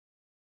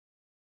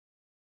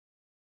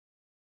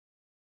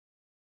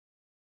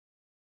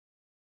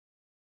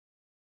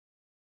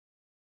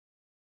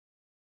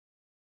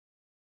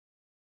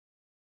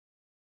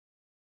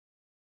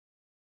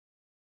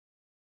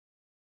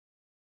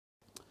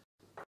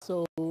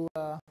So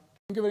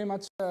thank you very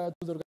much to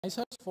the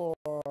organizers for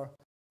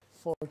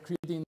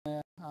creating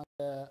the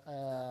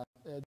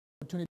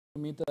opportunity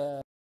to meet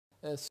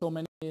so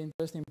many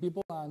interesting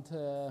people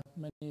and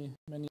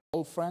many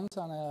old friends,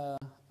 and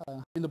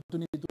having the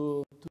opportunity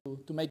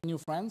to make new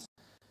friends.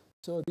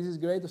 So this is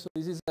great. So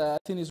this is I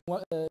think is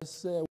one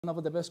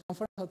of the best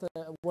conferences,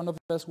 one of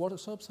the best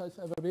workshops I've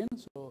ever been.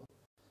 So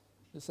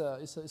it's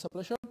a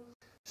pleasure.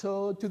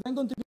 So today I'm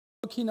going to be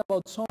talking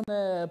about some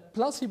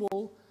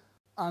plausible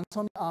and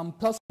some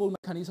unplausible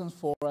mechanisms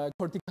for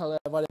cortical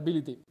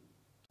variability.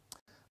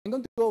 I'm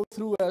going to go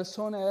through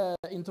some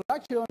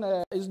introduction.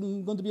 It's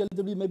going to be a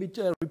little bit maybe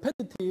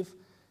repetitive,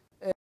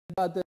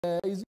 but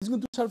it's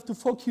going to serve to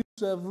focus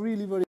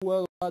really very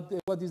well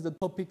what is the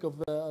topic of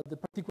the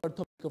particular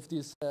topic of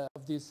this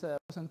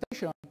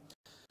presentation.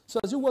 So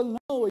as you well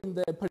know, in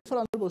the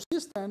peripheral nervous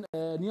system,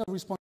 neural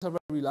responses are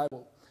very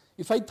reliable.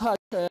 If I touch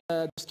the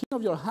skin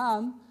of your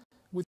hand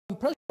with some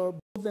pressure,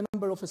 both the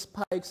number of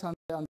spikes and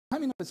the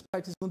timing of the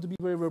spikes is going to be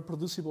very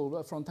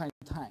reproducible from time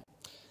to time.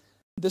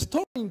 The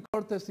story in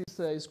cortex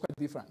is quite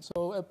different.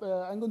 So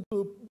I'm going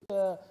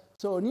to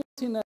so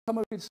neurons in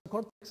camera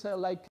cortex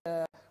like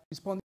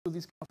responding to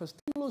this kind of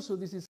stimulus. So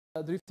this is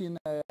drifting,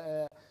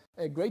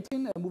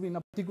 grating, moving in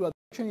a particular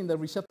direction in the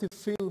receptive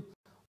field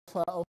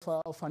of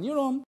a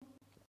neuron.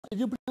 If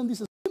you present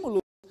this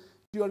stimulus,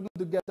 you are going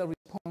to get a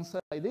response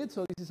like this.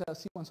 So this is a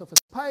sequence of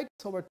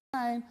spikes over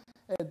time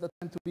that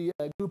tend to be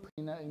grouped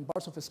in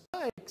bars of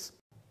spikes.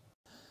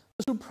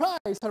 The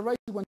surprise arises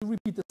when you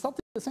repeat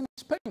exactly the same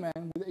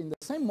experiment in the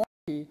same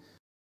monkey,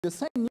 the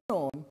same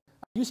neuron,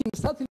 using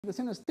exactly the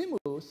same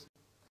stimulus,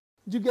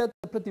 you get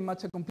pretty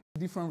much a completely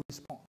different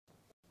response.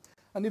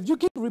 And if you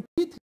keep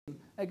repeating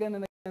again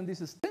and again this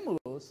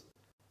stimulus,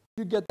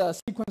 you get a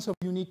sequence of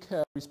unique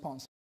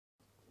responses.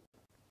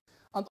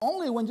 And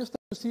only when you start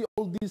to see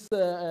all these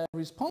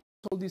responses,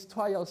 all these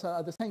trials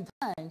at the same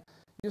time,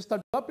 you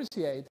start to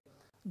appreciate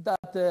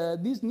that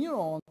these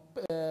neurons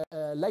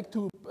like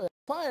to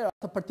fire at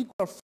a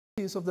particular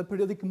phase of the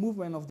periodic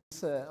movement of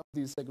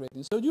this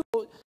gradient. So you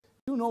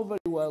know very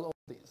well all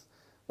this.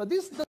 But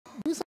this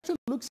actually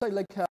looks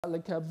like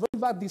a very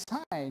bad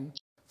design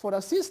for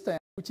a system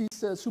which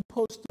is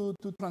supposed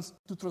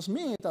to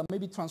transmit and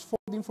maybe transform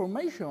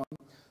information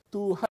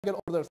to higher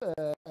order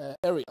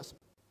areas.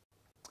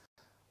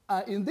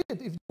 Indeed,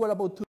 if you were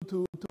about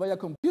to buy a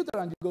computer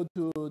and you go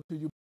to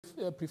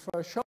your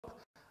preferred shop,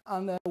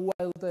 and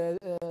while the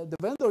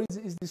vendor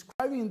is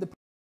describing the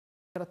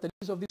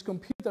characteristics of this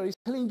computer, is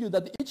telling you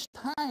that each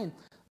time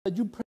that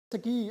you press a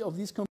key of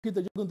this computer,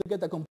 you're going to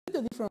get a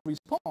completely different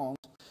response,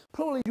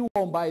 probably you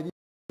won't buy this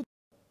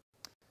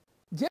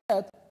computer.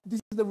 Yet, this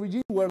is the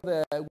regime where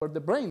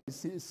the brain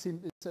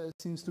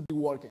seems to be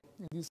working,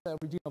 in this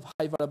regime of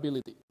high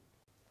variability.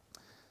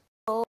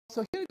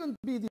 So here is going to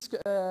be this,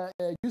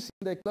 using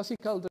the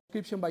classical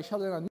description by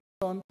Sheldon and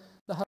Newton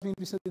that has been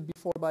presented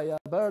before by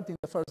Bert in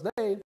the first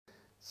day.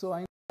 So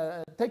I'm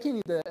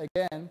taking it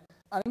again,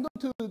 and I'm going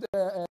to.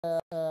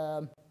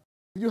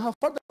 If you have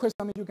further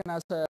questions, you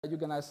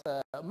can ask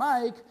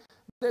Mike.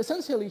 But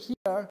essentially,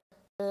 here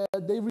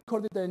they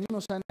recorded the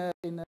neurons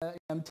in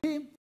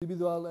MT,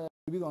 individual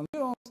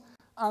neurons,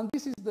 and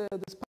this is the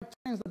spike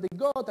trains that they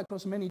got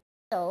across many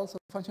cells as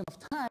a function of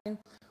time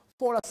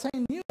for a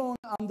same neuron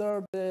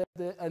under the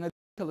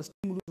analytical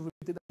stimulus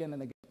repeated again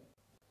and again.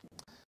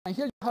 And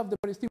here you have the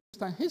peristimulus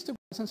time history,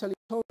 essentially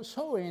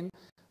showing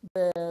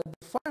the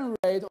firing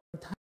rate over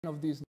time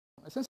of these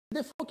neurons. Essentially,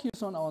 they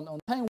focus on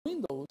time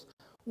windows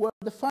where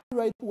the firing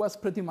rate was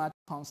pretty much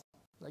constant,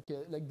 like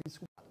this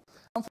one.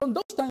 And from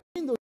those time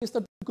windows, they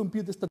started to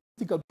compute the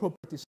statistical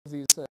properties of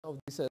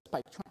these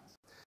spike trains.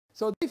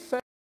 So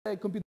they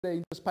computed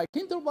the spike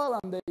interval,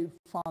 and they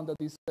found that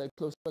it's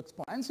close to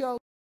exponential.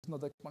 It's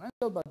not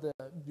exponential, but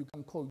you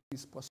can call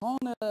this Poisson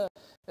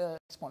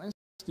exponential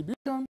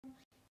distribution.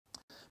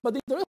 But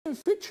the interesting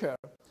feature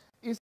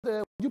is that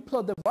when you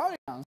plot the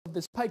variance of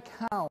the spike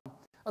count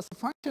as a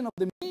function of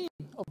the mean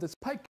of the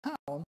spike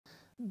count,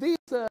 this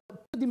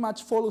pretty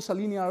much follows a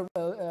linear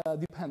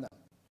dependence.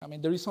 I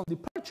mean, there is some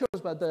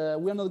departures, but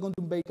we are not going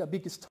to make a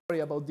big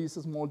story about these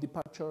small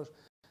departures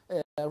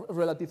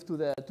relative to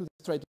the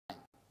straight line.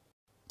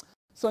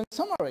 So in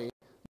summary,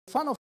 the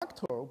Fano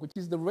factor, which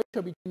is the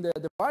ratio between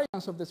the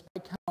variance of the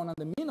spike count and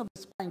the mean of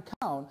the spike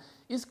count,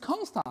 is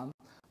constant,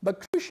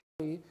 but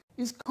crucially,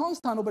 is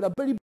constant over a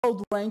very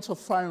broad range of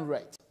firing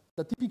rates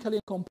that typically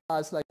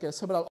encompass like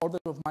several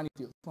orders of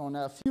magnitude, from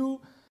a few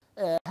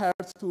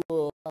hertz to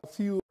a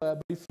few,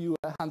 very few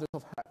hundreds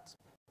of hertz.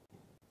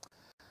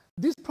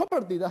 This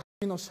property that has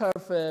been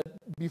observed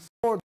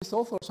before these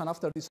authors and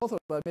after these authors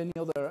by many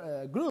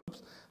other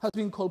groups has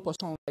been called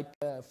Poisson-like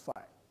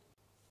firing.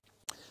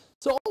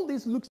 So all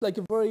this looks like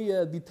a very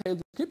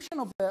detailed description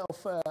of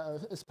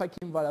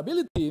spiking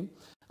variability,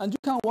 and you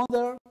can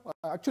wonder.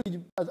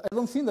 Actually, I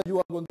don't think that you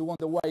are going to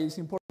wonder why it's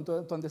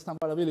important to understand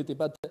variability,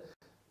 but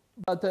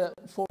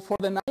for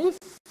the naive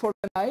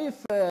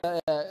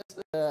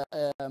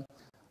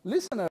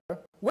listener,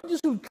 what you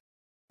should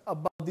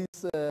about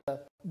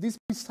this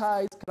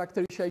precise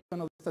characterization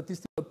of the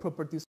statistical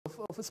properties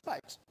of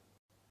spikes.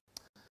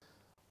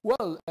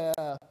 Well,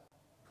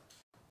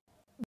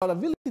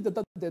 variability,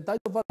 the type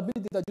of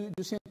variability that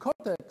you see in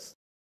cortex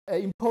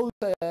impose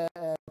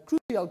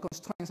crucial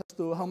constraints as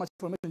to how much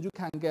information you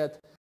can get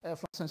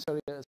from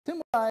sensory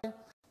stimuli.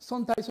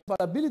 Some types of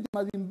variability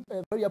might be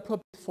very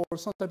appropriate for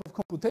some type of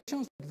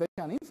computations, like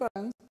Bayesian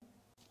inference.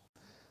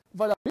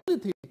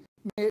 Variability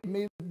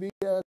may be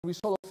the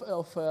result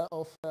of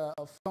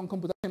some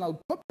computational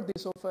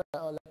properties of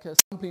like a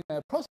sampling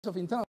process of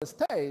internal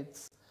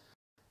states.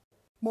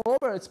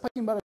 Moreover,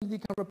 spiking variability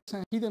can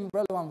represent hidden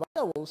relevant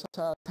variables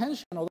such as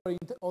tension or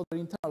other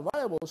internal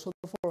variables. So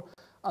therefore,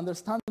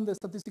 understanding the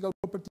statistical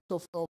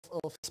properties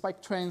of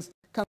spike trends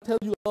can tell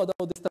you a lot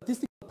about the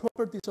statistical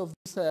properties of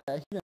these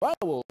hidden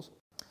variables.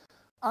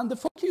 And the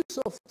focus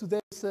of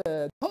today's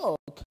talk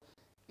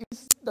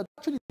is that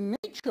actually the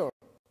nature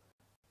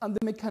and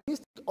the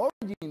mechanistic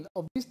origin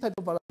of this type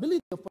of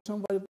variability, of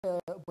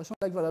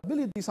Poisson-like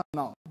variability, is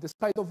unknown,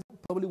 despite of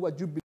probably what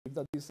you believe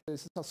that this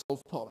is a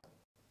solved problem.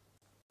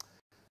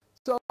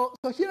 So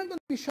here I'm going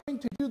to be showing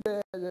to you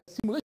the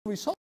simulation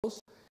results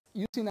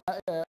using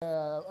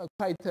a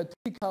quite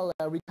typical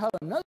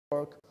recurrent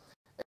network,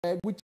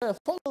 which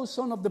follows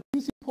some of the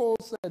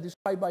principles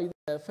described by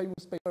the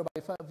famous paper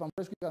by Van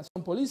Preswyk and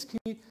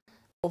Sompolinsky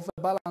of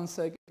balanced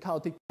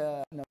chaotic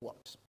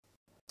networks.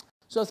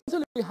 So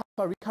essentially, we have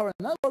a recurrent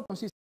network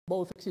consisting of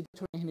both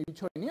excitatory and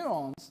inhibitory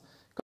neurons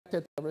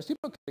connected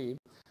reciprocally.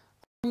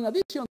 In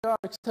addition, there are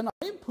external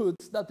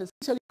inputs that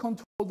essentially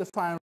control the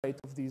firing rate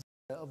of these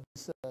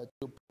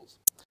tuples.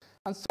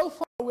 And so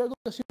far, we are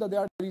going to assume that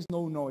there is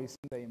no noise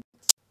in the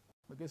inputs.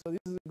 Okay, so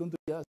this is going to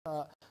be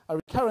a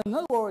recurrent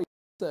network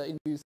in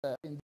this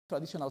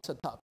traditional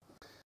setup.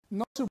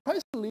 Not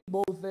surprisingly,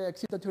 both the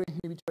excitatory and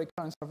inhibitory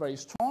currents are very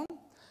strong,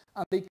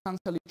 and they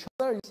cancel each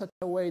other in such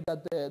a way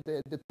that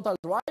the total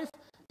drive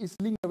is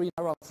linear in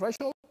around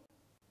threshold,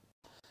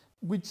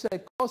 which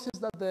causes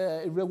that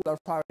the irregular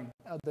firing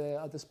at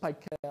the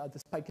spike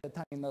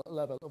timing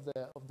level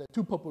of the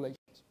two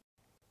populations.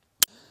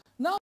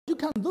 Now, what you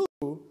can do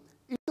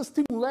is to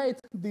stimulate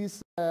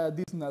this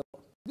network.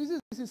 This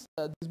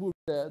will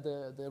be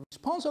the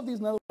response of this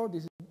network.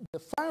 This is the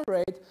firing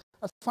rate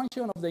as a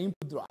function of the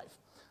input drive.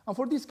 And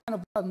for this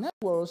kind of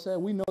networks,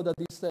 we know that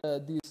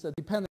this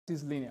dependence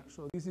is linear.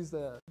 So this is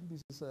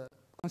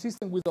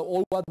consistent with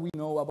all what we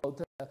know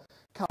about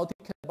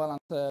chaotic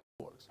balanced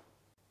networks.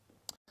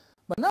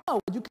 But now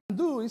what you can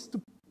do is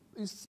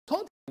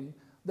studying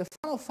the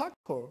Fano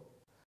factor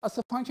as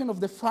a function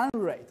of the firing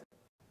rate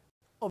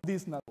of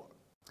this network.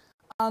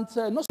 And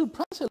not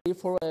surprisingly,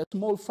 for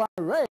small firing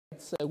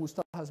rates,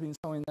 Gustav has been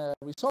showing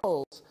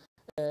results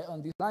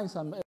on these lines,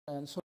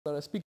 and so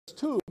the speakers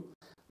too,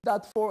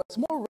 that for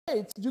small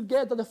rates, you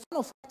get that the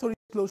Fano factor is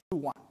close to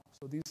 1.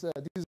 So this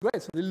is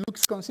great. So it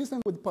looks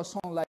consistent with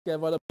Poisson-like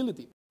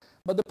variability.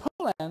 But the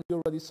problem,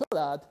 you already saw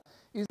that,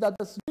 is that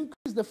as you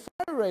increase the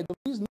firing rate of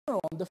this neuron,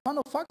 the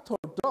Fano factor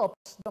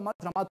drops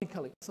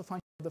dramatically as a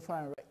function of the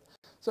firing rate.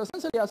 So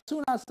essentially, as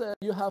soon as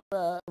you have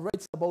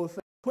rates above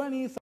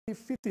 20, 30,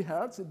 50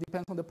 hertz, it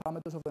depends on the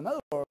parameters of the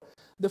network,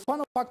 the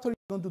Fano factor is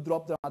going to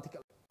drop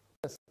dramatically.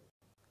 Yes.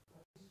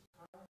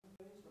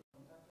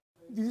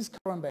 This is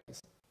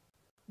current-based.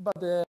 But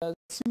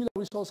similar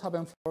results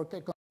happen for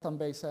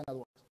constant-based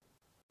networks.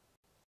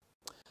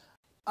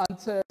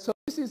 And so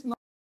this is not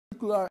a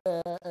particular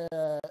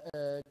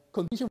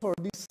condition for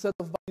this set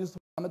of values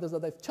parameters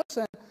that I've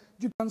chosen.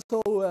 You can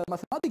show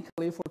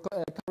mathematically for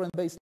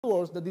current-based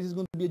networks that this is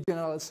going to be a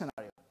general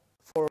scenario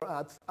for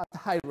at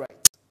high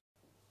rates.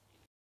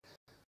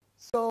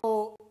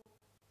 So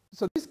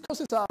this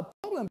causes a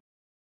problem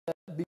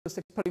because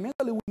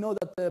experimentally we know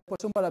that the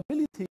Poisson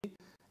variability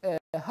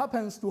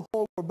happens to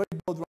hold for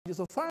very broad ranges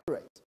of firing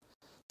rates.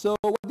 So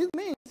what this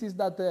means is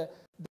that the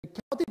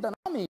chaotic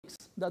dynamics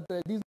that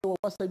this network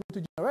was able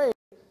to generate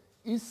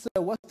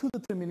was too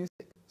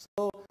deterministic.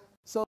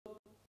 So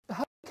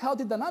having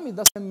chaotic dynamics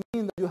doesn't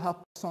mean that you have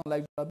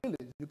Poisson-like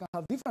variability. You can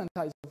have different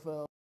types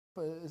of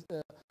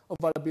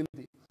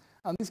variability.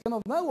 And this kind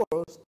of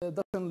networks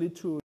doesn't lead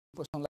to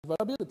Poisson-like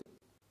variability.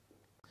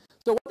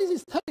 So what this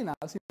is telling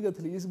us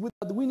immediately is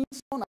that we need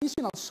some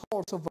additional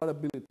source of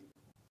variability.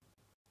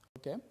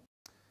 Okay?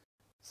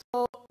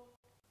 So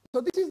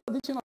this is the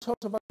additional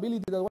source of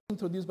variability that was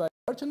introduced by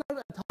Kirchner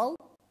et al.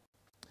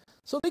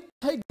 So they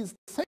take this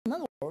same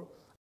network,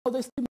 now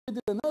they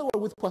stimulated the network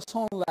with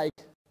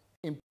Poisson-like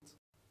inputs.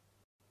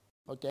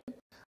 Okay?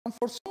 And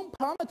for some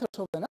parameters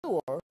of the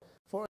network,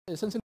 for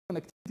essentially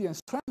connectivity and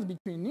strength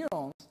between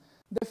neurons,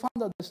 they found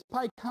that the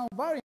spike count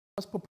variance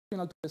was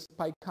proportional to the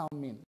spike count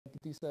mean. Like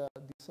these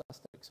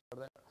asterisks are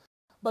there.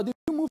 But if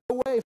you move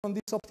away from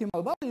this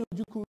optimal value,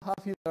 you could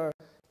have either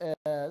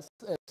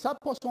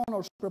sub-Poisson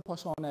or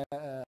super-Poisson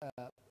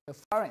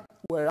firing,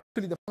 where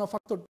actually the Fano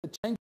factor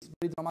changes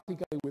very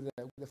dramatically with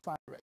the firing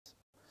rates.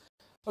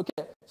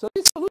 Okay, so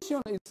this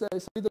solution is a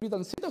little bit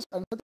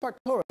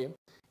unsatisfactory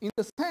in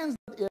the sense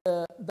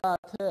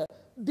that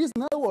this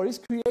network is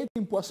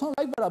creating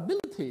Poisson-like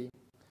variability,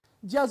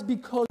 just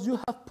because you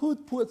have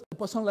put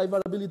Poisson-like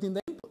variability in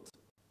the input.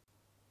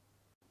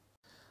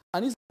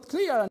 And it's not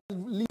clear, and it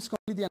leaves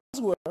completely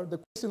unanswered the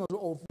question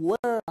of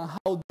where and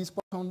how this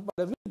Poisson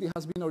variability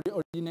has been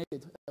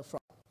originated from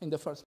in the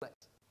first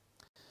place.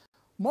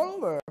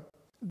 Moreover,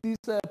 this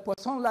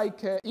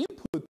Poisson-like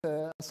input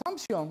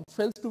assumption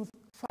fails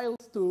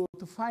to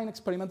find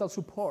experimental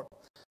support.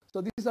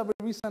 So this is a very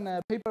recent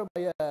paper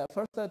by a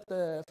first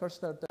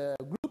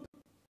group,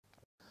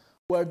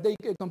 where they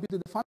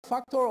computed the fun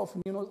factor of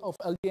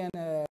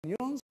LDN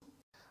neurons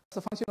as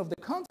a function of the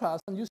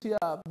contrast, and you see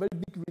a very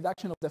big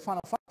reduction of the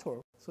Fano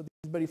factor. So this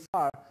is very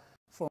far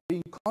from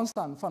being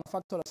constant Fano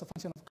factor as a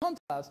function of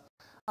contrast.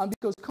 And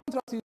because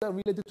contrast is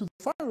related to the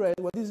Fano rate,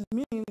 what this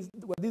means is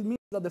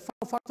that the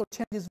Fano factor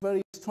changes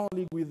very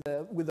strongly with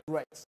the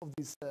rates of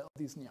these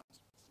neurons.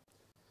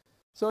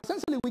 So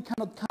essentially, we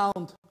cannot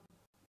count,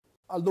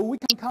 although we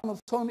can count on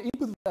some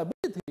input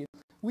variability,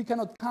 we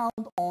cannot count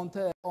on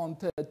the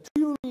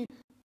truly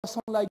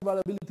Poisson-like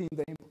variability in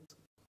the input.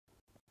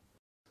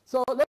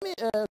 So let me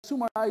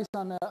summarize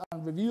and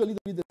review a little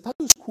bit the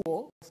status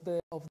quo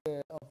of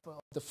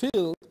the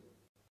field.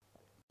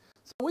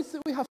 So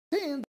we have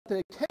seen that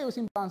the chaos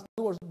impedance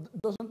network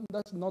does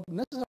not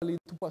necessarily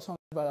to Poisson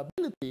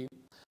variability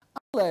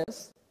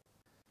unless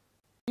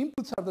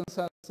inputs are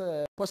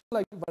themselves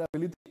Poisson-like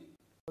variability.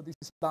 So this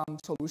is a down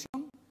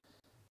solution.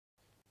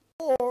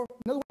 Or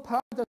network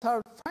parameters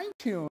are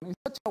fine-tuned in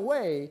such a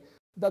way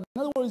that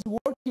the network is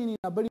working in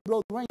a very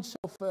broad range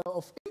of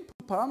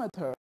input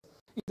parameters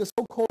in the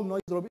so-called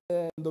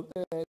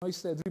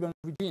noise-driven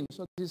regime.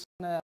 So this is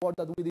work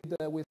that we did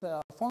with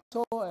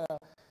Alfonso,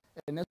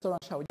 Nestor,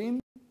 and Xiaojin,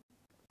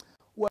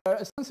 where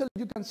essentially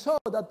you can show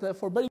that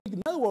for very big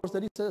networks,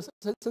 there is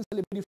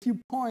essentially very few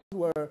points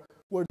where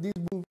this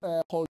will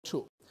hold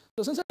true.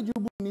 So essentially, you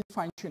would need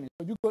fine-tuning.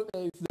 So you could,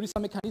 if there is a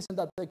mechanism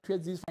that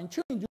creates this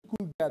fine-tuning, you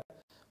could get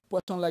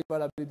Poisson-like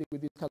variability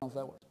with this kind of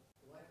network.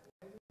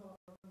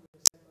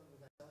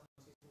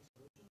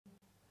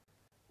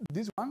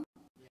 This one?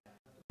 Yeah.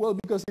 Well,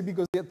 because the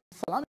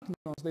thalamic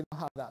neurons, they don't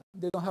have that.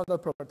 They don't have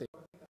that property.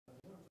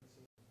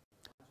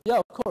 Yeah,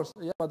 of course.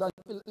 Yeah, but I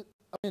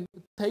mean,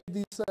 take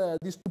these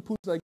two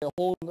puts like the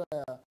whole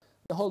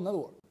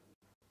network.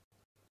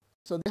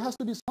 So there has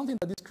to be something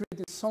that is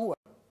created somewhere.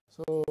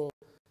 So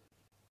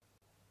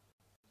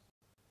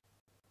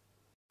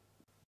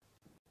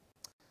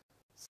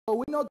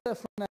we know that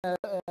from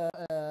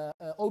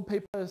old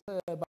papers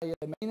by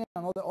Maine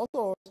and other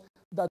authors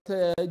that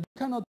you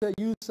cannot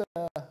use,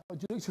 not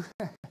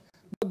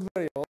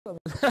very old. I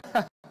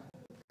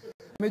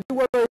mean, you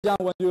were very young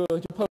when you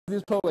posed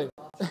this problem.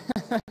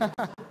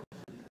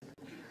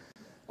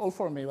 All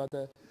for me,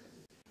 but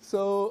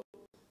so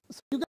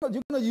you cannot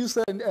use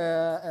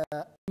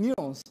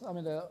neurons. I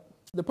mean,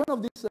 the point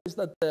of this is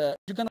that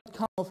you cannot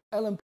count off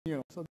LMP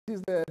neurons. So this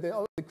is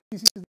the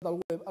criticism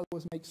that I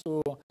always make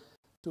to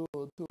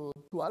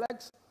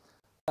Alex,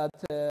 that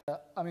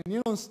I mean,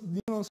 neurons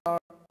are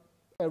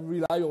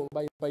reliable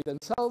by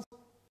themselves.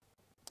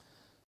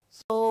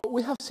 So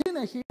we have seen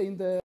here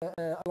in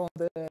along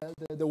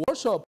the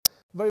workshop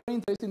very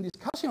interesting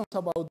discussions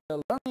about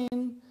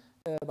learning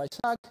by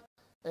Zach,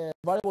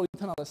 variable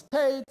internal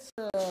states.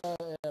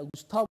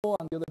 Gustavo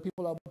and the other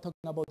people are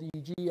talking about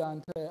EEG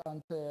and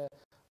other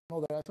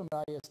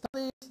fMRI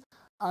studies,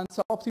 and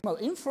suboptimal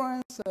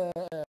inference.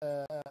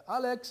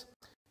 Alex.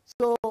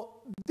 So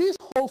these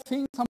whole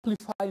things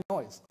amplify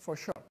noise for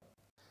sure,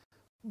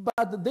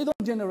 but they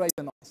don't generate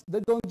the noise. They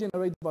don't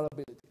generate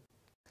variability.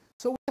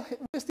 So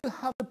we still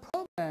have the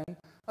problem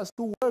as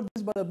to where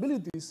this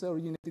variability is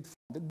originated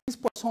from. This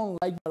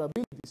Poisson-like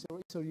variability is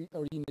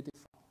originated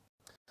from.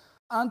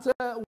 And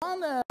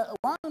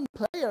one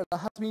player that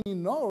has been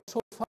ignored so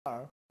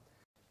far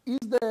is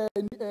the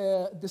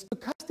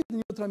stochastic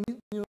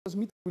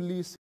neurotransmitter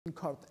release in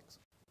cortex.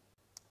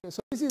 Okay,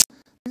 so this is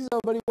a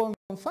very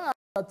well-known fact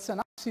that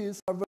synapses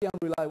are very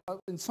unreliable.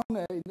 In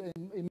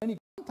many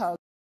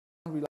contacts,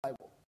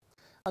 unreliable.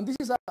 And this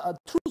is a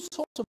true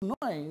source of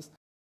noise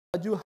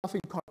that you have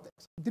in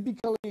cortex.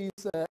 Typically,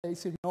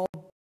 it's ignored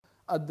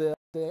at the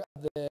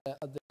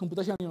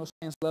computational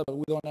neuroscience level.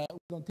 We don't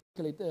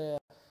typically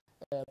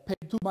pay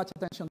too much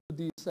attention to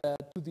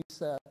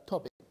this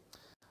topic.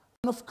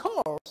 And of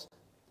course,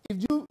 if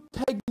you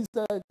take this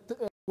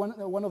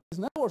one of these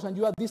networks and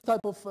you add this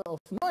type of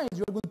noise,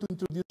 you are going to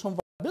introduce some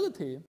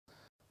variability.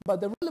 But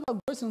the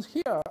relevant questions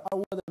here are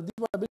whether this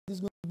variability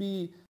is going to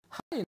be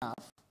high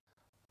enough,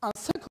 and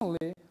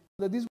secondly,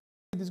 that this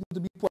variability is going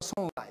to be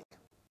Poisson-like.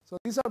 So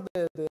these are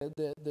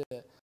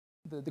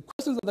the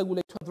questions that I would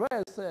like to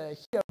address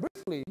here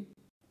briefly.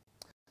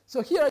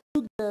 So here I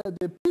took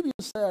the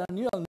previous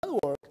neural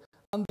network,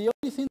 and the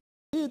only thing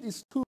I did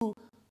is to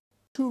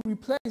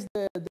replace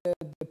the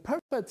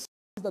perfect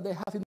size that they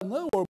have in the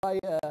network by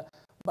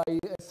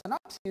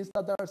synapses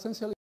that are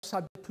essentially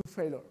subject to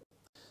failure.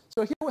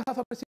 So here we have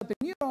a presynaptic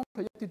neuron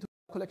projected to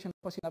a collection of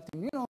postsynaptic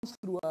neurons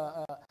through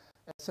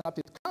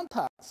synaptic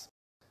contacts.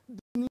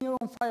 The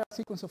neuron fire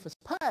sequence of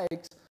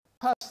spikes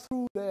pass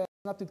through the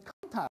synaptic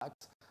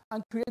contacts,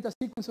 and create a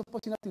sequence of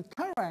postsynaptic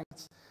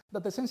currents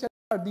that essentially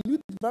are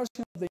diluted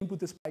versions of the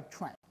input spike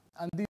train.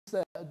 And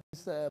these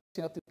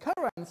postsynaptic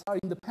currents are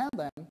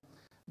independent.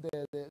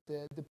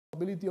 The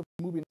probability of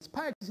moving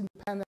spikes is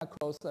independent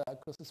across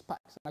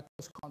spikes and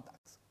across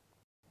contacts.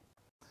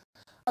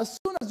 As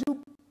soon as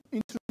you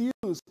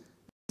introduce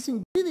this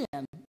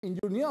ingredient in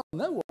your neural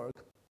network,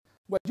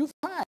 what you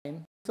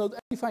find, without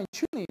any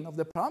fine-tuning of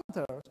the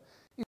parameters,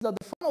 is that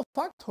the funnel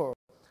factor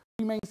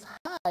remains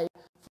high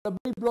for a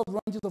very broad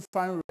ranges of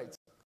firing rates,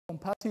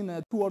 compassing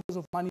 2 orders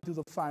of magnitude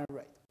of firing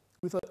rate,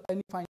 without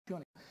any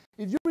fine-tuning.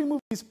 If you remove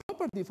this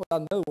property for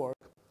that network,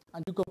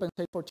 and you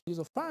compensate for changes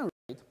of firing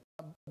rate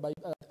by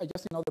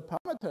adjusting other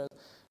parameters,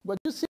 what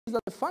you see is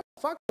that the funnel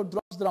factor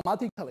drops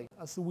dramatically,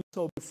 as we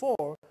saw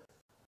before,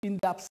 in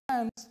the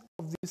absence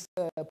of this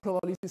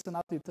probabilistic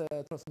synaptic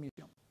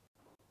transmission.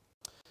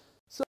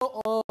 So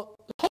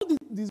how did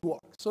this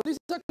work? So this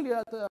is actually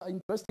an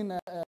interesting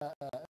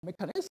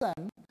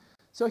mechanism.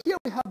 So here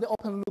we have the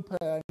open loop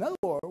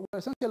network, where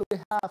essentially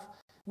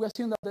we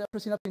assume that the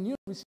presynaptic neuron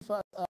receives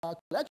a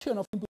collection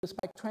of input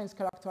spike trains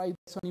characterized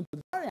by some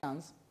input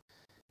variants,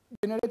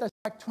 generate a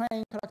spike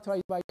train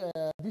characterized by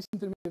these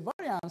intermediate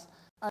variants,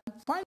 and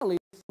finally,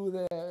 through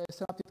the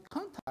synaptic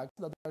contacts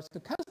that are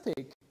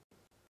stochastic,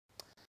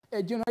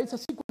 it generates a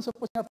sequence of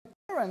postsynaptic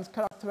currents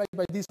characterized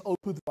by these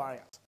output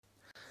variants.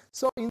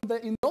 So in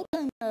the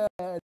open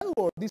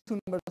network, these two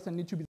numbers doesn't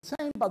need to be the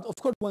same, but of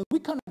course, when we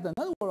connect the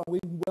network,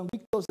 when we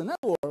close the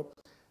network,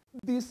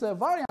 this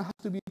variant has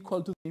to be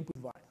equal to the input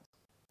variant.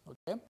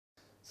 Okay.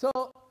 So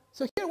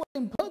here what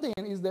I'm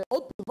plotting is the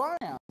output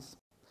variance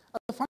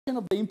as a function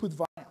of the input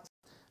variance.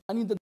 And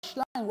in the dashed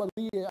line, what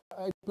we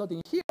are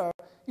plotting here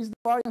is the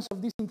variance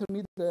of this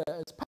intermediate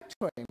spike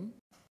train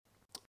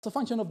as a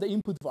function of the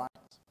input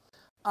variance.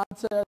 And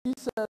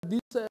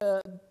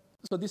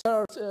so these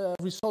are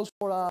results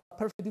for a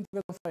perfect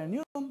integral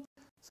confinement neuron.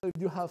 So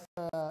if you have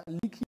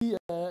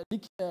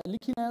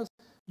leakiness,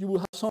 you will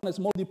have some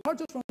small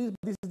departures from this,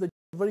 but this is the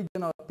very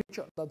general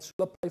picture that should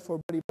apply for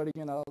very, very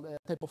general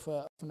type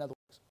of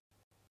networks.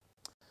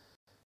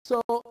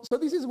 So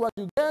this is what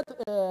you get.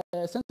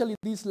 Essentially,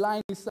 this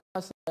line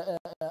has a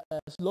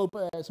slope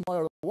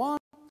smaller than 1,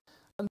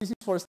 and this is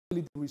for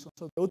stability reasons.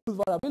 So the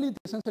output variability,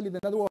 essentially, the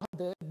network,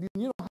 the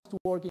neuron has to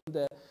work in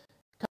the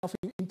kind of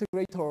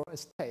integrator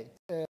state,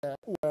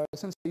 where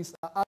essentially it's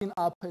adding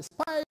up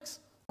spikes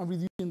and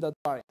reducing that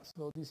variance.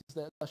 So this is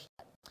the dash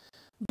line.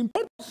 The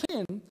important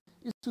thing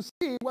is to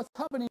see what's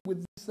happening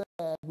with this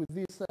when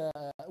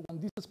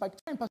this spike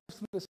train passes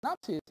through the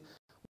synapses.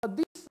 What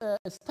this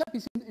step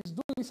is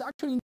doing is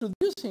actually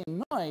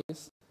introducing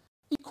noise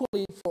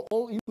equally for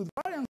all input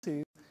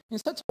variances in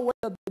such a way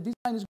that this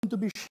line is going to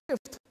be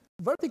shifted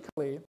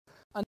vertically,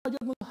 and now you're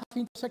going to have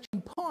an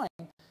intersection point,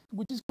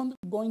 which is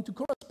going to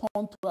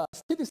correspond to a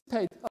steady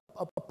state,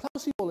 a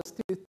plausible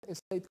steady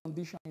state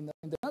condition in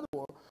the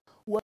network,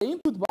 where the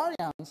input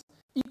variance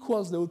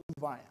equals the output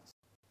variance.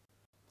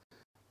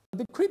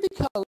 The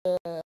critical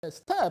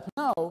step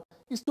now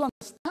is to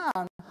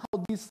understand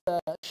how this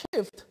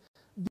shift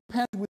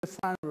depends with the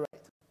firing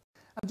rate.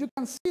 And you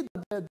can see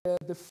that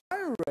the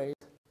firing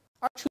rate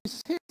actually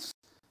shifts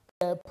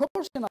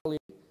proportionally.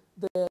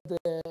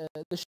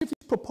 The shift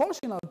is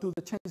proportional to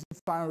the changes in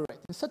firing rate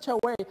in such a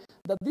way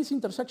that these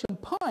intersection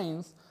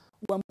points,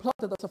 when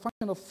plotted as a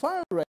function of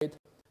firing rate,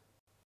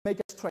 make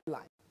a straight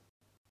line.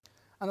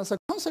 And as a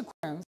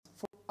consequence,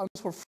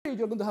 for free,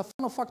 you're going to have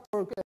funnel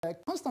factor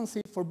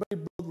constancy for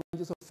very broad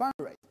ranges of firing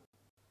rate,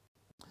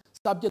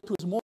 subject to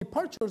small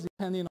departures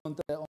depending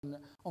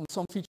on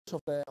some features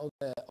of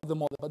the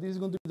model. But this is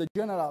going to be the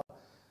general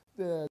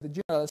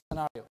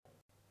scenario.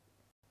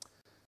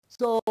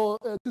 So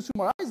to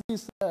summarize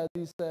this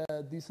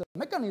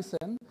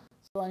mechanism,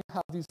 so I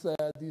have this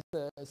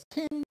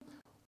scheme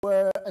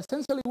where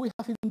essentially we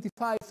have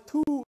identified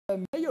two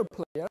major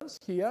players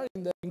here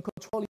in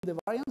controlling the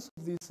variance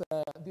of this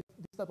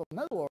type of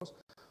networks.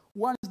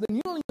 One is the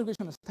neural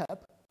integration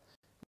step,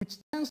 which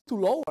tends to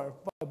lower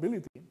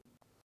variability,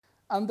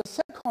 and the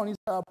second is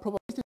a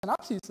probabilistic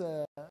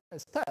synapses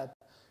step,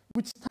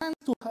 which tends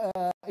to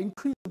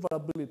increase the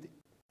variability.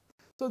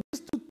 So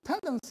these two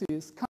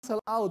tendencies cancel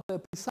out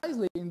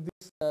precisely in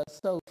this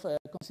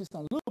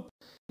self-consistent loop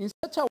in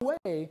such a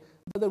way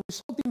that the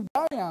resulting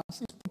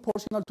variance is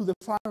proportional to the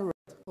firing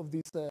rate of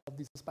these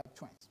spike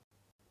trains.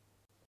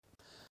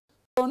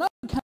 So now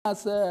you can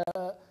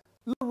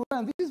look,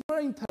 Rubén, this is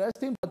very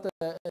interesting, but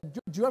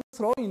you are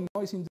throwing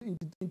noise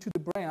into the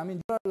brain. I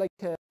mean, you are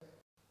like,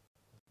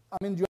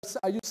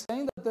 are you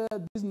saying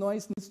that this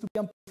noise needs to be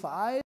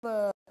amplified?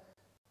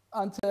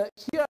 And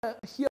here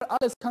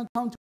Alex can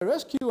come to the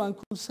rescue and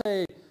could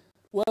say,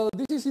 well,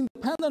 this is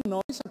independent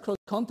noise across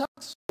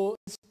contacts, so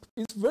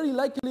it's very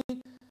likely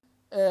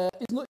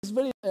it's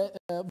very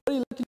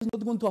likely it's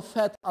not going to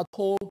affect at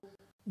all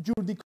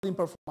your decoding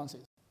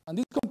performances. And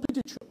this is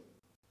completely true.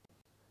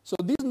 So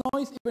this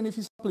noise, even if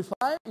it's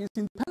amplified, is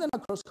independent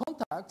across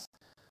contacts,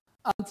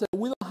 And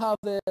we don't have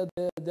the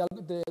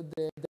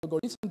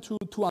algorithm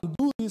to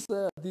undo this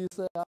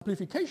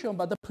amplification,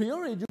 but a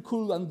priori you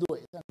could undo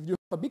it. And if you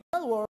have a big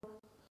network,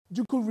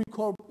 you could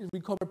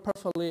recover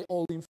perfectly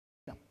all the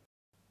information.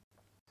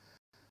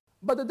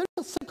 But there's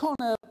a second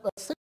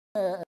question.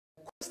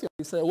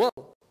 Is,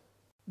 well,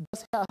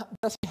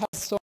 does it have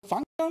some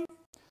function?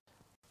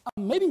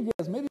 Maybe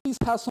yes, maybe this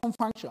has some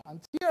function. And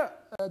here,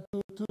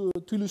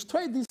 to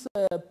illustrate this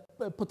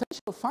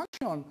potential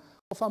function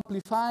of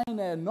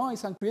amplifying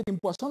noise and creating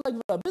Poisson-like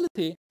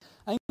variability,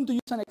 I'm going to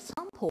use an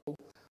example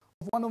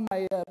of one of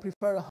my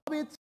preferred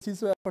hobbies, which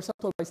is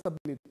perceptual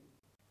stability.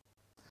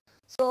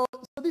 So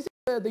this is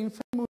the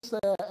infamous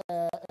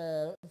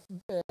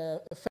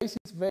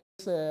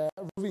phases-based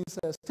Rubin's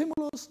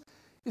stimulus.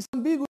 It's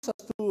ambiguous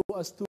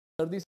as to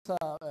whether this is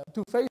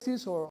two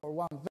phases or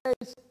one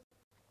phase.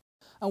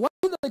 And one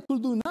thing that I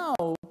could do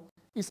now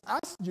is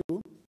ask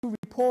you to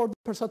report the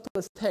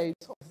perceptual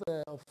states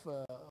of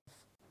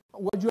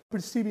what you are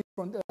perceiving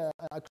from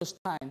across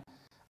time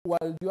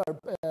while you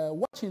are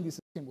watching this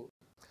stimulus.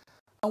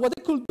 And what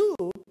I could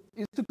do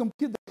is to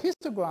compute the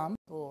histogram,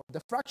 or the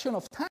fraction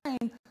of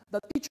time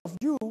that each of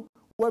you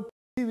were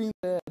perceiving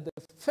the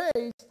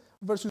phase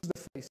versus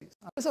the phases.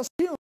 And let's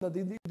assume that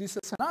in this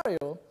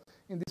scenario,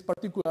 in this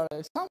particular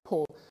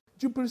example,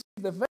 you perceive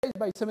the phase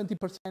by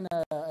 70%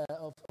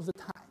 of the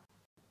time.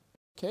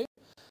 Okay,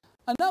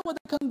 and now what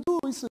I can do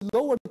is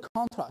lower the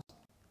contrast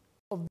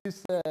of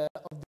this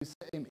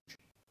image.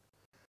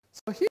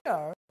 So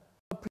here,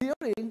 a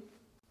priori,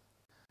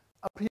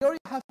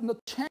 I have not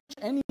changed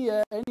any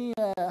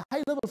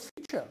high-level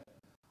feature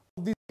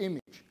of this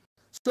image.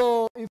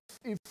 So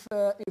if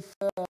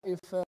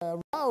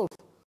Ralph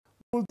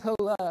would tell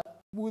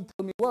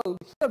me, well,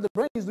 here the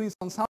brain is doing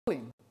some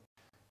sampling.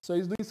 So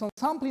it's doing some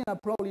sampling and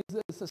probably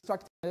is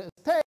extracting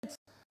states.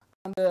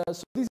 And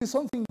so this is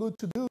something good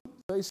to do.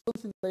 So it's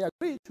something they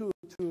agree to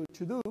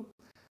do.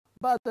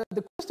 But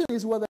the question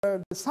is whether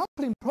the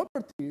sampling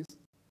properties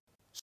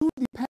should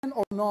depend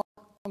or not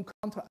on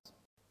contrast.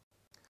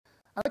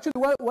 And actually,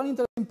 one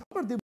interesting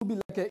property would be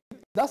like it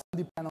doesn't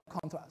depend on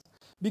contrast,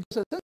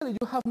 because essentially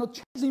you have not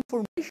changed the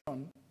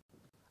information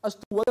as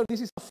to whether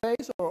this is a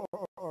phase or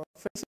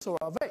phases or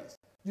a phase.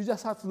 You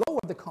just have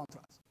lowered the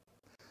contrast.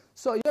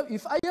 So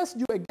if I ask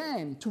you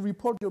again to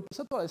report your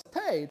perceptual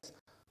states,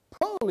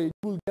 probably you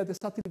will get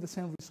exactly the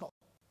same result.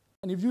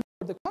 And if you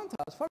lower the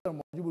contrast,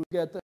 furthermore, you will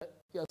get,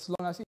 as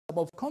long as it's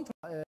above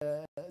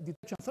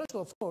detection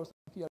threshold, of course,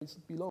 here it's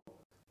below,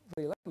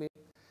 very likely.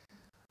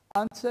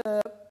 And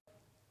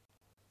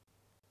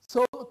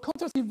so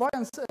contrast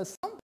invariant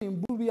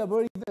sampling will be a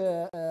very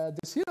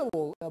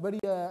desirable, a very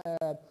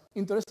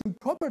interesting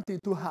property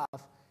to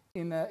have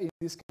in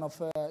this kind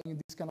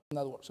of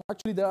networks. So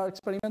actually, there are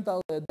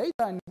experimental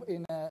data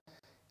in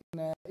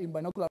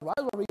binocular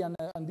rivalry and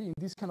in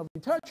this kind of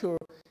literature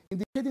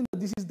indicating that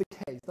this is the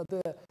case,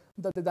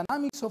 that the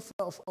dynamics of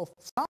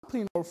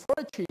sampling or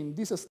foraging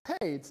these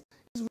states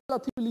is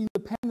relatively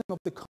independent of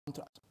the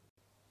contrast.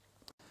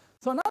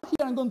 So now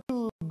here I'm going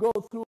to go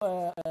through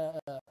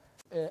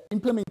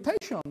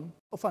implementation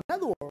of a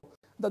network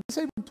that is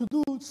able to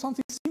do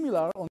something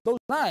similar on those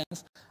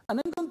lines, and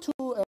I'm going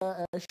to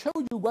show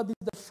you what is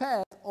the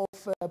effect of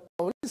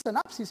probabilistic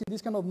synapses in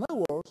this kind of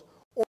networks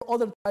or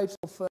other types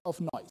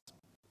of noise.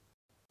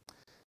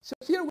 So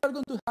here we're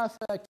going to have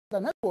a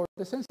network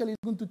that essentially is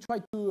going to try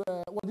to,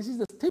 well, this is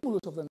the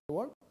stimulus of the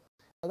network.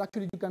 But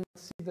actually you can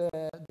see the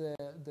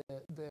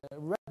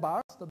red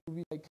bars that will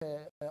be like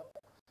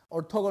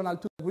orthogonal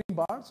to the green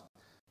bars.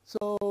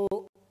 So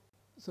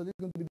this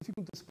is going to be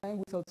difficult to explain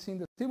without seeing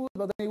the stimulus,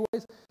 but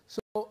anyways,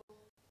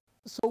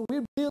 so we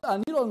build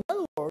a neural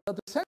network that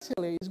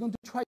essentially is going to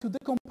try to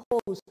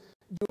decompose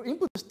your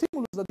input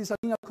stimulus, that is a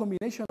linear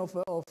combination of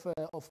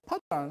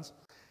patterns,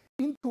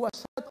 into a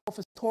set of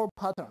stored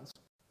patterns.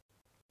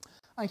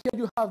 And here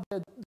you have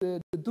the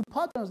two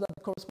patterns that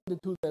corresponded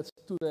to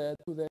the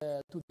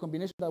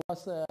combination that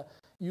was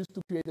used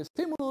to create the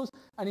stimulus,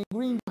 and in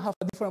green you have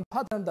a different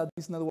pattern that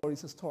this network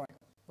is storing.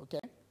 Okay.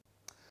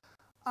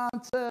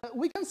 And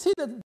we can see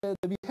that the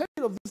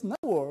behavior of this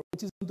network,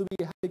 which is going to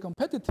be highly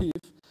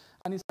competitive,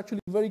 and it's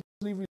actually very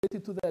closely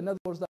related to the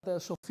networks that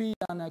Sophie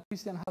and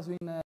Christian has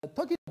been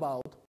talking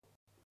about.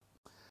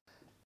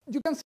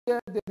 You can see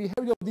the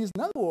behavior of this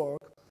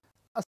network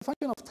as a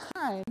function of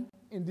time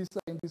in these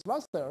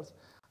rasters,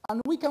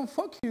 and we can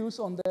focus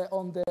on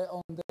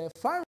the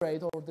fire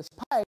rate or the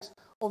spikes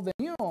of the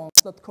neurons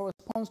that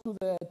corresponds to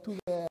the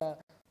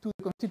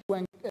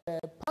constituent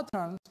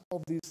patterns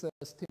of this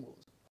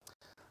stimulus.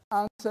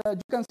 And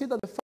you can see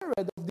that the fire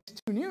rate of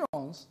these two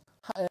neurons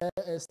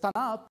stand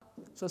up.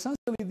 So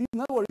essentially, this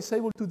network is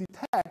able to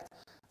detect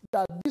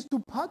that these two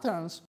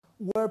patterns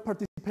were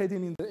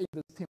participating in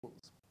the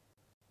stimulus.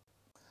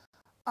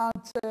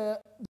 And the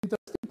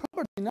interesting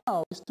property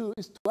now is to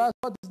ask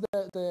what is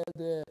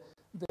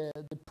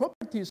the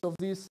properties of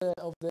these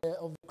of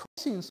the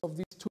crossings of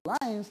these two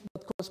lines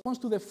that corresponds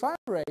to the fire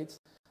rates,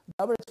 the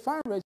average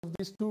fire rates of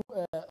these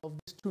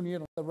two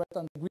neurons, the red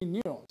and the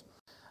green neurons.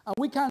 And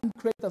we can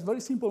create a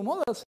very simple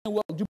model saying,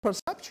 well, your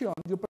perceptual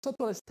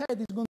state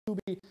is going to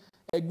be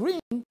green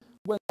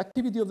when the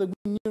activity of the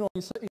green neuron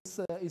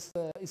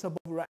is above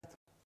red,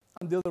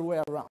 and the other way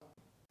around.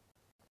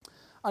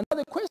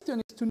 Another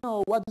question is to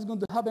know what is going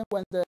to happen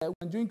when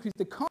you increase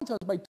the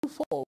contrast by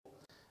twofold,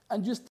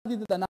 and you study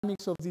the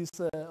dynamics of these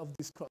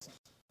crossings.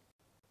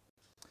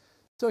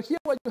 So here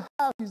what you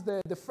have is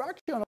the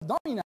fraction of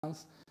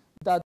dominance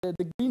that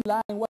the green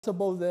line was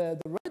above the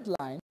red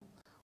line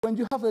when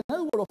you have a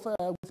network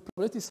with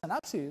probabilistic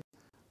synapses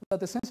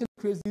that essentially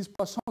creates this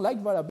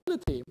Poisson-like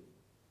variability.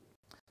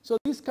 So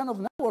these kind of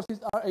networks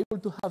are able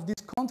to have this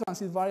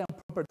contrast invariant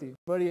property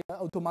very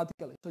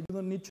automatically. So you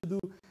don't need to do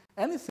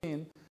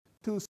anything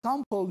to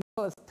sample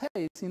neural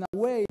states in a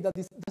way that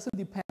doesn't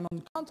depend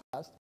on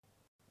contrast.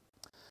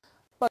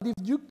 But if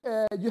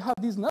you have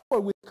this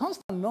network with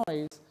constant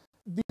noise,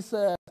 this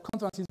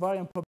contrast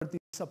invariant property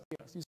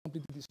disappears. It's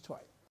completely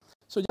destroyed.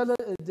 So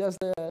just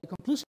the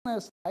conclusion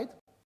slide.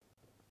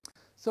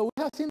 So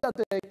we have seen that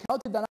the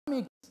chaotic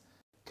dynamics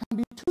can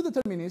be too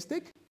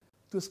deterministic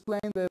to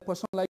explain the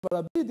Poisson-like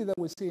variability that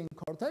we see in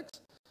cortex.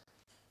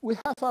 We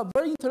have a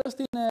very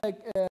interesting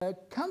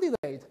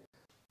candidate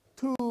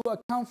to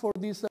account for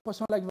this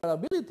Poisson-like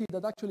variability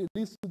that actually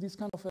leads to this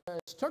kind of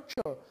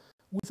structure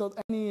without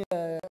any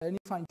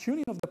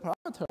fine-tuning of the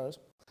parameters.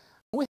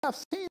 We have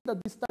seen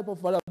that this type of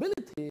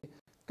variability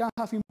can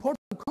have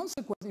important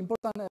consequences,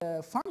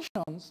 important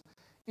functions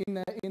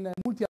in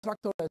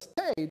multi-attractor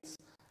states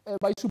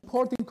by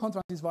supporting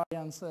contrast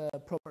invariance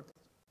properties.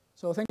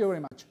 So thank you very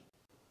much.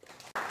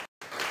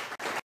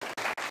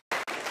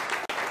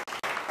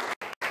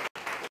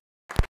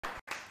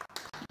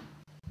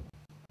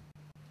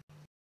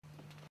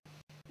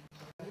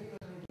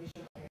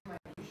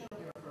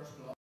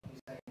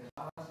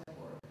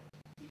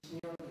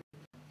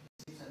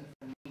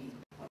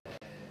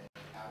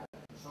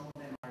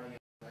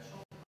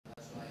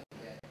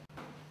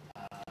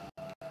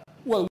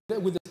 Well,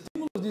 with the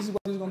stimulus, this is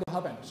what is going to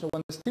happen. So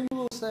when the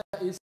stimulus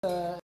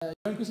you're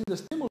increasing the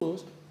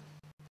stimulus,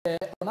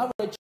 on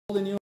average, all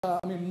the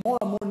neurons, more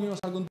and more neurons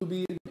are going to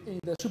be in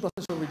the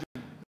suprasensor region.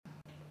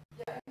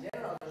 Yeah, in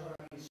general, there's going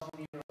to be some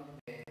neurons.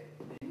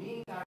 The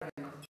mean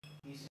current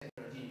is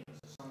heterogeneous.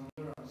 Some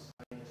neurons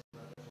are in the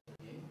suprasensor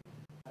region.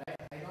 But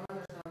I don't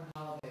understand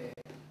how the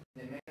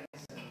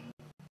mechanism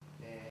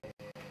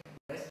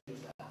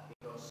rescues that,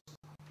 because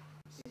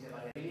since the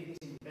variability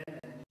is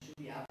independent, it should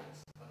be average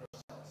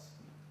across cells.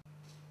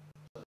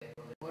 So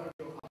from the point of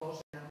view of a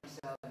post-synaptic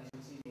cell that is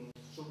receiving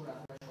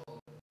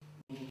suprathreshold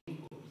mean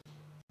input,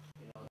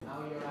 now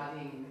you're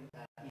adding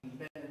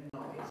independent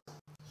noise.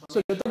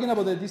 So you're talking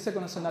about the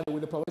second scenario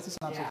with the probabilistic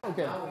synapses. Yeah,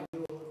 okay. now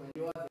when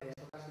you add the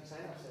stochastic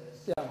synapses,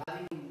 you're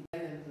adding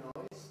independent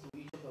noise to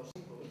each of those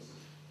inputs.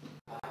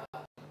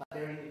 But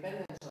they're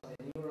independent, so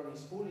the neuron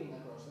is pulling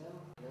across them.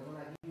 They're going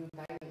to give you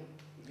tiny.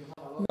 If you have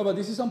a lot. No, but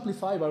this is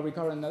amplified by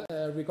recurrent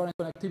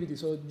connectivity.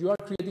 So you are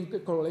creating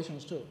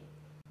correlations too.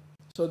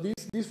 So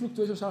these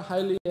fluctuations are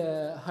highly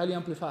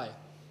amplified.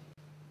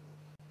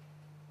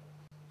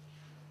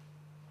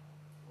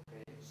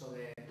 Okay,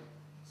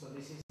 so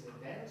this is the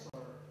dense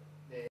or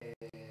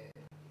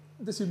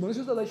the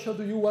simulations that I showed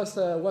to you was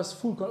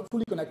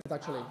fully connected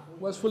actually.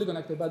 Was fully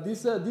connected, but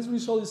this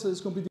result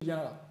is completely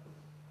general.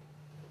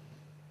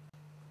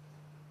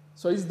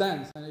 So it's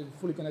dense and it's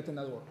fully connected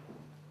network.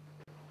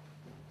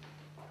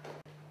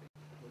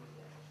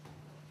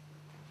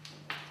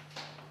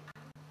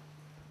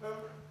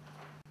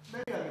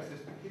 Maybe I missed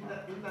this, but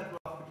in that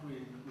graph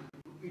between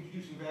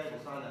introducing variable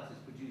synapses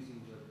producing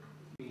the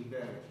mean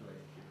variance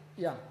relationship,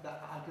 yeah,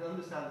 I can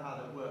understand how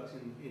that works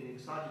in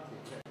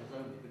excitatory vectors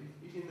only, but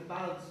if in the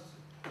balance,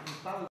 if there's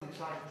balance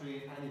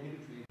excitatory and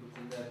inhibitory inputs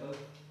in there, both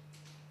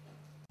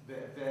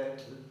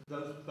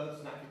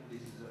synaptic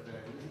releases are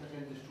variable, isn't that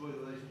going to destroy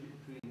the relationship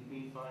between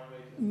mean firing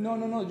rate and No.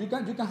 You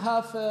can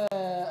have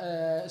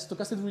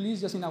stochastic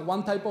release just in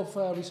one type of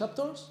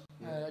receptors,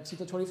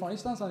 excitatory for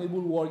instance, and it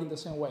will work in the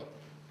same way.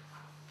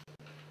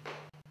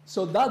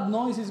 So that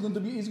noise is going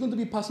to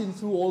be passing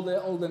through all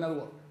the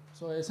network.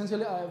 So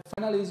essentially,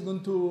 finally, it's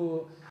going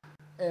to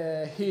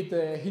hit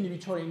the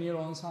inhibitory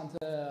neurons and.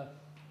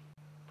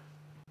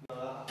 No,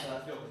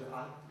 that's the opposite. I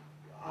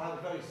have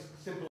a very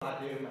simple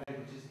idea in my head,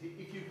 which is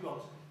if you've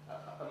got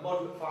a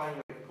moderate firing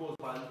rate caused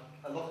by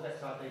a lot of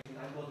excitation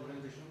and a lot of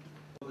inhibition,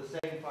 or the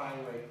same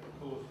firing rate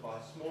caused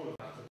by smaller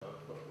amounts of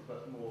both,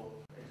 but more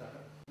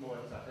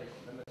excitation,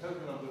 then the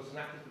total number of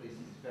synaptic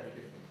releases is very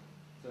different.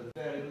 So the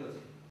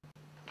variability.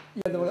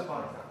 Yeah,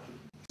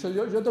 so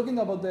you're talking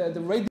about the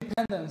rate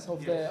dependence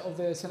of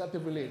the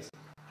synaptic release.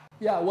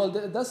 Yeah, well,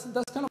 that's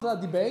kind of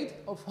a debate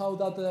of how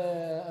that.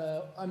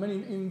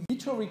 In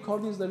vitro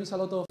recordings there is a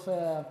lot of.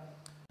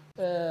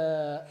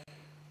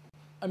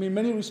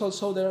 Many results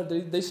show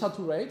they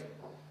saturate,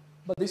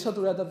 but they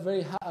saturate at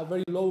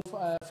very low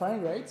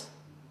firing rates.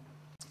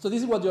 So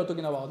this is what you're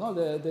talking about, no?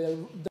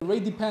 The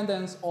rate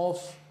dependence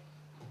of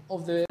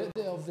the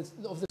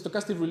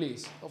stochastic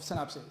release of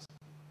synapses.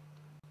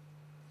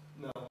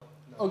 No.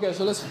 Okay,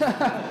 so let's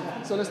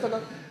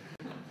talk.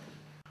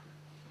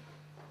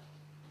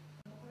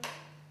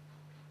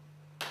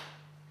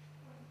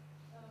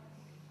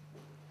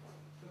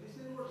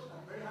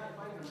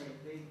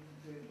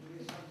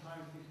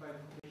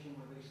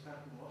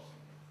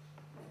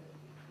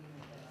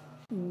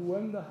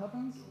 problem that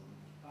happens?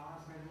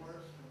 Fast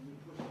networks, when you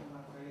push them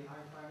at very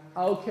high time.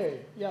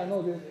 Okay, yeah,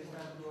 no. They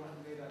start to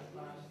oscillate at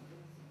fast.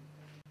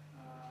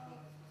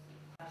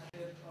 Has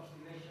the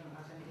oscillation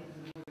has anything to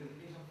do with the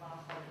increase of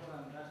fast factor,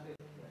 and that's the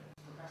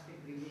stochastic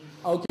release?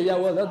 Okay, yeah,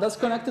 well, that's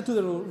connected to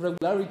the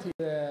regularity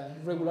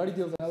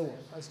of the network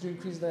as you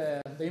increase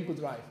the input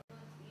drive.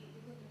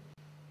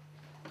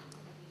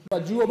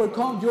 But you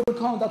overcome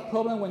that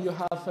problem when you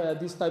have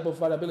this type of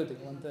variability.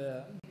 When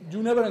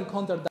you never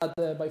encounter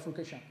that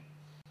bifurcation.